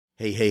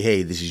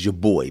Hey, this is your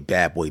boy,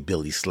 Bad Boy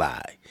Billy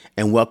Sly,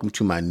 and welcome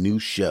to my new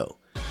show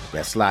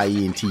that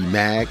SLY ENT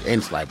MAG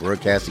and SLY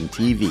Broadcasting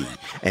TV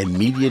and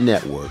Media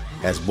Network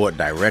has brought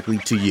directly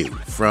to you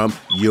from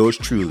yours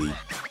truly,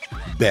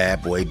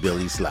 Bad Boy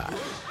Billy Sly.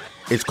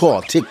 It's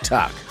called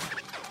TOCK,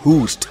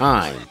 Whose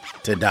Time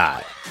to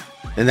Die?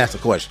 And that's a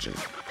question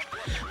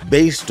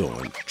based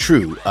on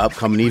true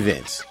upcoming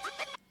events.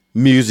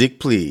 Music,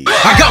 please.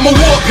 I got my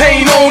war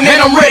paint on and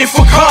I'm ready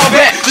for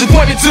combat. Just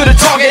pointing to the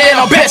target and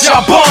I bet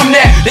y'all bomb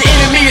that. The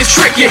enemy is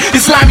tricky,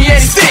 he's slimy and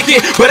he's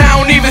sticky, but I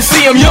don't even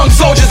see him. Young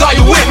soldiers, are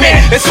you with me?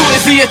 As soon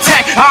as he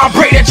attack, I'll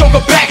break that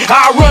joker back.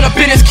 I'll run up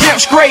in his camp,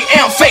 straight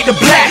amp, fade to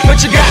black. But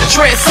you gotta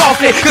tread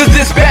softly, cause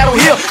this battle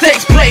here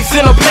takes place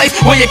in a place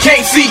where you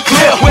can't see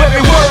clear. Where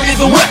every word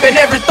is a weapon,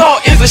 every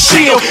thought is a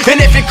shield.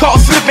 And if it caught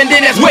slipping,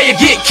 then that's where you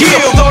get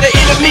killed. Though the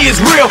enemy is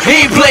real,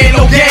 he ain't playing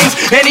no games,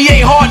 and he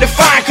ain't hard to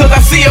find, cause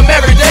I see him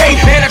every day.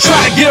 And I try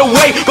to get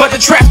away, but the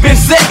trap's been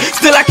set.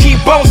 Still I keep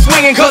on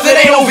swinging, cause it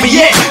ain't over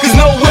yet. Cause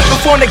no weapon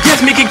formed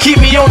against me can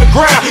keep me on the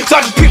ground. So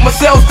I just pick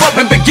myself up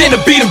and begin to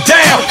beat him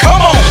down.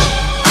 Come on!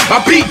 I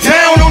beat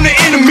down on the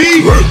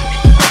enemy,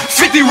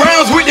 50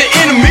 rounds with the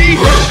enemy.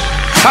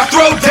 I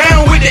throw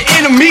down with the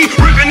enemy,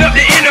 ripping up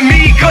the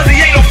enemy, cause he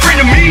ain't no friend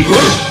of me.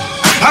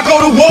 I go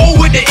to war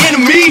with the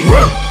enemy,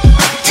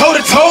 toe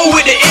to toe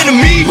with the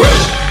enemy,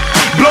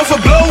 blow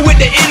for blow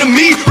with the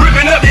enemy,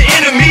 ripping up the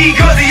enemy,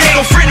 cause he ain't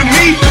no friend of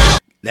me.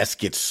 Let's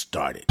get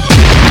started.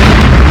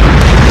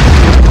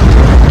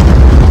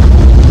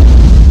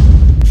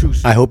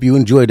 I hope you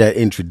enjoyed that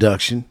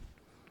introduction,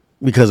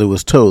 because it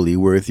was totally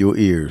worth your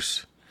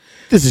ears.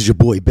 This is your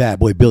boy, Bad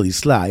Boy Billy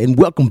Sly, and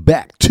welcome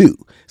back to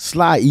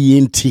SLY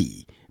ENT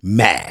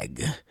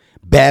MAG,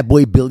 Bad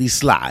Boy Billy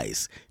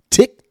Sly's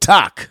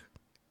TOCK,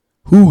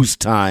 Whose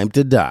Time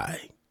to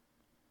Die?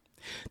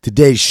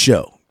 Today's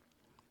show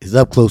is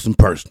up close and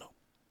personal.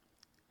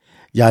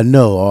 Y'all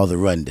know all the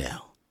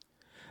rundown,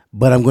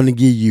 but I'm going to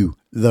give you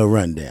the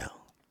rundown.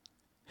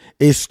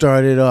 It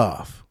started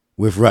off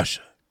with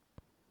Russia.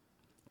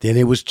 Then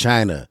it was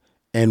China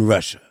and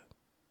Russia.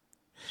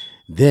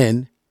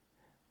 Then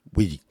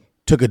we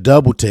took a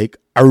double take.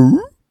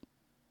 And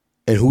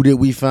who did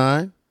we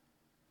find?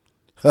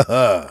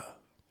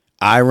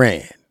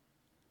 Iran.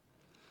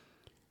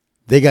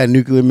 They got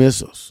nuclear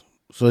missiles,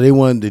 so they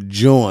wanted to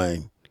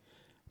join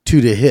to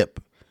the hip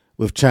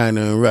with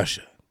China and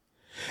Russia.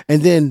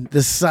 And then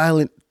the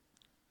silent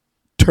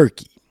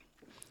Turkey,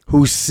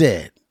 who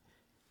said,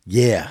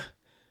 yeah,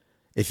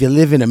 if you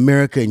live in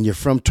America and you're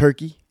from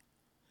Turkey,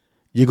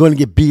 you're going to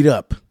get beat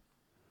up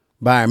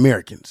by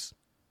Americans.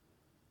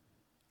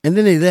 And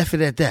then they left it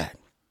at that.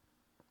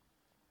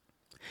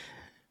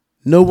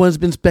 No one's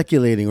been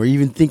speculating or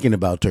even thinking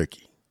about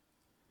Turkey.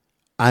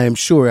 I am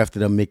sure after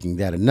them making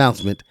that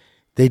announcement,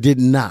 they did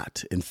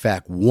not, in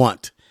fact,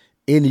 want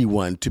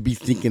anyone to be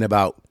thinking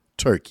about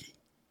Turkey.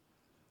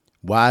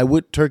 Why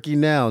would Turkey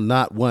now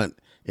not want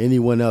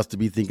anyone else to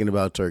be thinking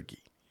about Turkey?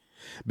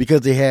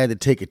 Because they had to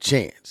take a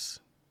chance.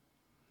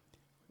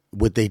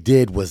 What they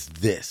did was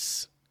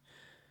this.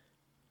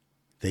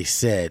 They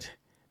said,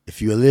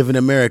 if you live in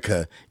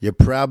America, you'll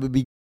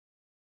probably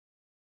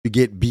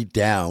get beat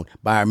down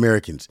by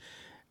Americans.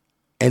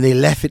 And they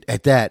left it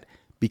at that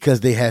because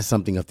they had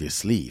something up their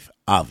sleeve,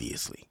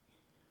 obviously.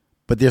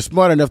 But they're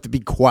smart enough to be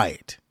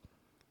quiet.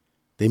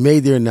 They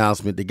made their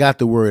announcement. They got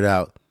the word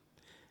out.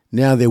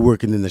 Now they're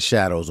working in the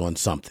shadows on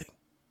something.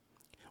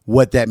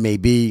 What that may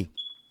be,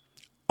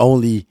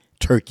 only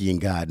Turkey and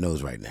God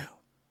knows right now.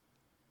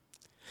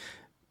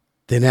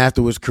 Then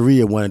afterwards,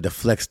 Korea wanted to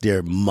flex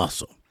their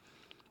muscle.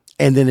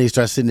 And then they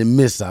start sending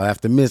missile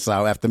after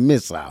missile after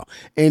missile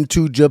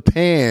into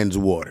Japan's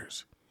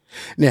waters.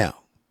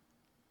 Now,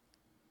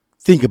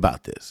 think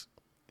about this.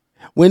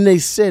 When they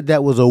said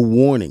that was a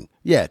warning,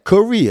 North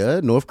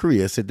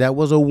Korea said that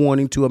was a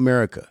warning to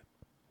America.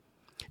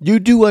 You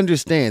do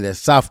understand that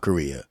South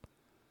Korea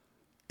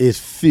is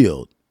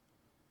full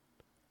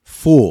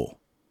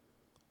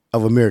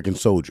of American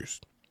soldiers.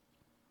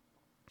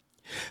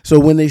 So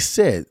when they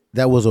said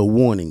that was a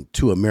warning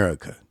to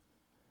America,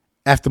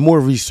 after more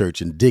research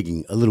and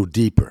digging a little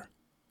deeper,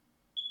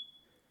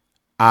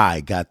 I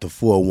got the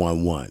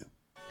 411.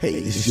 Hey,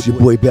 this is your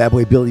boy, Bad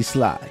Boy Billy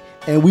Sly,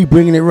 and we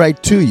bringing it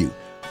right to you.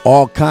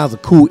 All kinds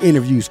of cool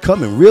interviews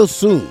coming real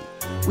soon.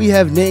 We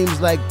have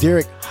names like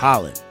Derek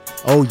Holland.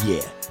 Oh,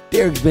 yeah.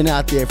 Derek's been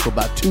out there for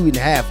about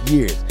 2.5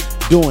 years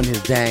doing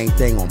his dang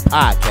thing on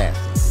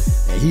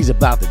podcasting. And he's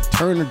about to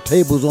turn the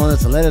tables on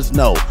us and let us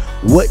know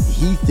what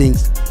he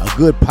thinks a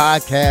good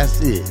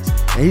podcast is.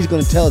 And he's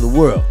going to tell the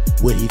world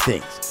what he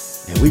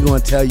thinks. And we're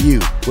going to tell you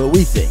what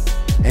we think.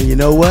 And you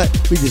know what?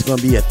 We're just going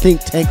to be a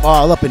think tank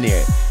all up in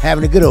there,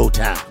 having a good old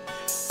time.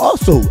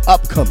 Also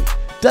upcoming,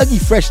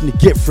 Dougie Fresh and the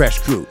Get Fresh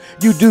crew.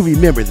 You do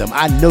remember them.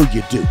 I know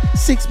you do.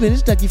 6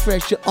 minutes, Dougie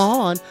Fresh, you're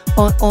on.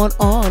 Well,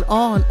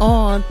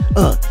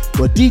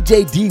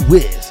 DJ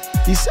D-Wiz,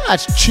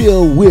 besides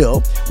Chill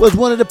Will, was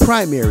one of the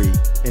primary,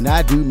 and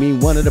I do mean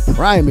one of the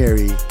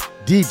primary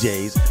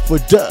DJs for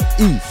Doug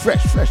E.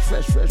 Fresh.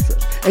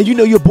 And you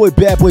know your boy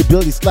Bad Boy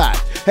Billy Sly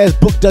has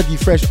booked Doug E.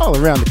 Fresh all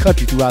around the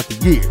country throughout the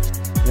years.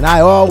 And I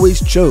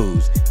always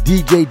chose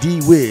DJ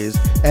D Wiz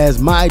as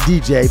my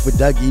DJ for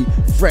Doug E.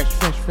 Fresh.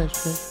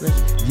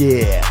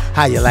 Yeah,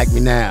 how you like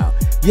me now?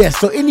 Yes,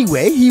 so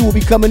anyway, he will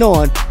be coming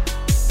on.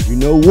 You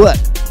know what?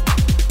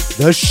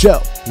 The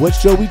show. What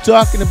show we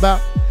talking about?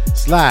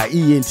 SLY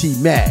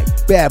ENT Mag,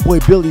 Bad Boy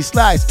Billy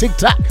Sly's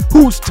TikTok,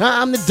 Who's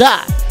Time to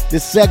Die?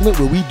 This segment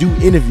where we do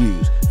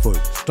interviews for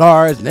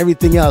stars and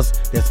everything else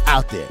that's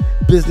out there.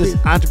 Business,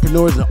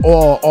 entrepreneurs, and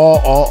all.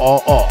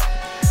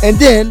 And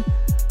then,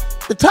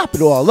 to top it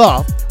all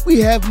off,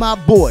 we have my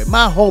boy,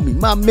 my homie,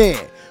 my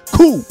man,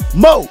 Cool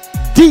Mo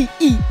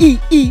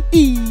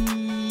D-E-E-E-E.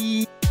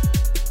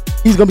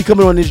 He's going to be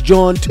coming on this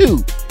joint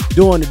too,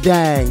 doing the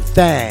dang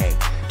thing.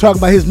 Talking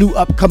about his new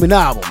upcoming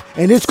album.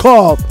 And it's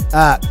called,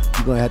 you're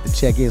going to have to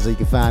check in so you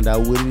can find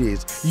out what it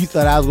is. You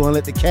thought I was going to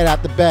let the cat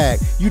out the bag.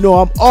 You know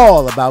I'm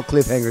all about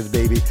cliffhangers,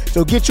 baby.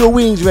 So get your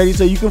wings ready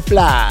so you can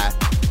fly.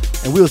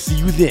 And we'll see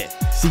you then.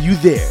 See you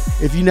there.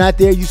 If you're not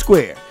there, you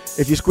square.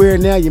 If you're square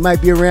now, you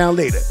might be around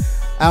later.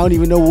 I don't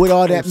even know what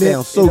all that meant.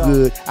 Sounds so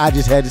good, I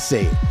just had to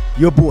say it.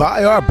 Your boy,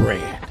 by our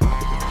brand.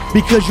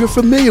 Because you're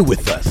familiar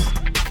with us.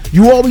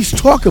 You always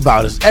talk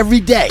about us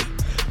every day.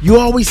 You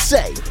always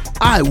say,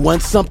 I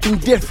want something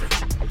different.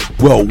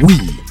 Well, we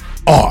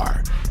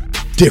are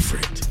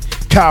different.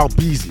 Kyle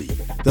Beasley,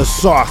 the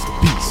sauce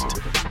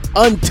beast.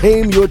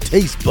 Untame your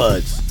taste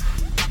buds.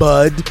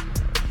 Bud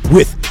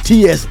with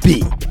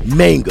TSB,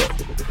 mango,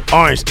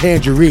 orange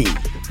tangerine,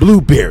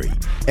 blueberry,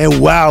 and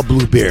wild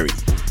blueberry.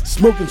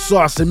 Smoking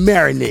sauce and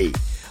marinade.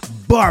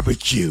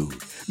 Barbecue,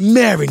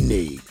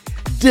 marinade,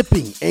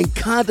 dipping and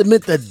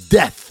condiment the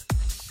death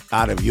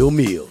out of your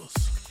meals.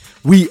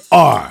 We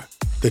are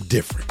the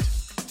different.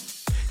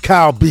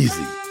 Kyle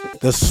Beasley,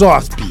 the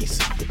sauce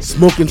beast,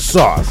 smoking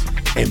sauce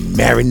and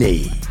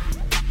marinade.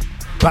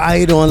 Buy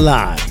it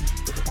online.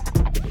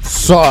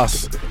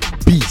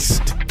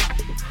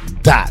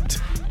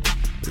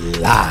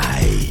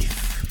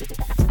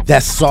 saucebeast.live.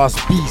 That's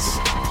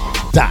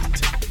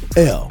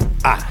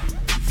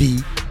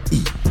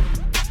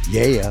saucebeast.live.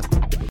 Yeah.